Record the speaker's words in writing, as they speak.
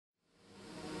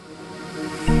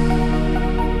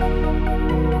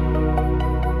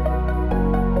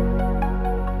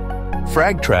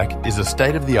FRAGTrack is a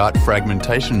state-of-the-art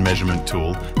fragmentation measurement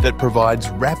tool that provides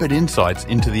rapid insights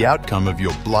into the outcome of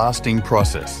your blasting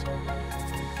process.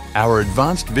 Our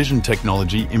advanced vision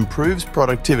technology improves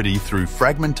productivity through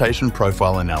fragmentation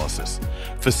profile analysis,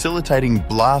 facilitating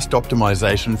blast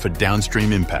optimization for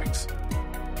downstream impacts.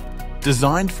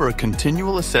 Designed for a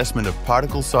continual assessment of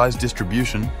particle size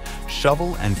distribution,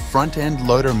 shovel and front-end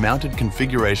loader mounted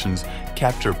configurations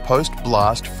capture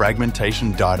post-blast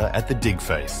fragmentation data at the dig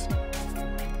face.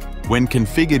 When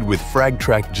configured with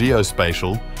FRAGTrack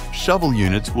Geospatial, shovel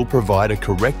units will provide a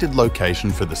corrected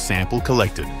location for the sample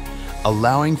collected,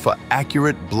 allowing for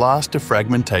accurate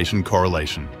blast-to-fragmentation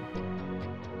correlation.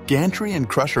 Gantry and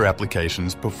crusher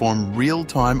applications perform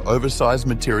real-time oversized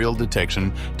material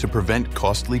detection to prevent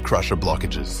costly crusher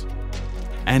blockages.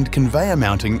 And conveyor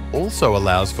mounting also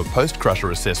allows for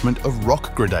post-crusher assessment of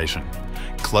rock gradation,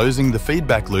 closing the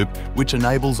feedback loop, which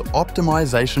enables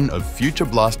optimization of future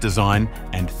blast design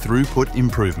and throughput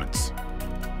improvements.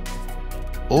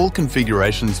 All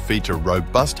configurations feature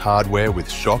robust hardware with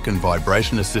shock and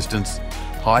vibration assistance,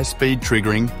 high-speed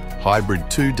triggering, hybrid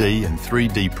 2D and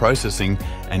 3D processing,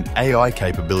 and AI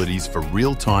capabilities for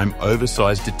real-time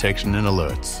oversized detection and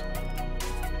alerts.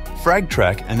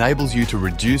 FRAGTrack enables you to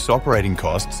reduce operating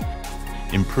costs,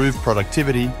 improve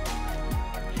productivity,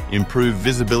 improve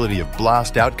visibility of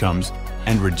blast outcomes,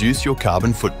 and reduce your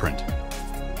carbon footprint.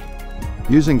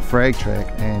 Using FRAGTrack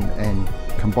and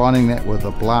combining that with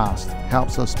a blast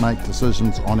helps us make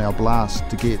decisions on our blast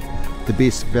to get the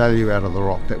best value out of the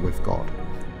rock that we've got,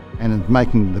 and in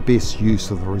making the best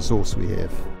use of the resource we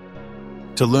have.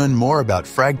 To learn more about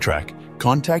FRAGTrack,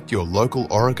 contact your local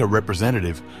Orica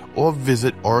representative or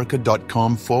visit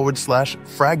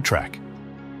orica.com/FRAGTrack.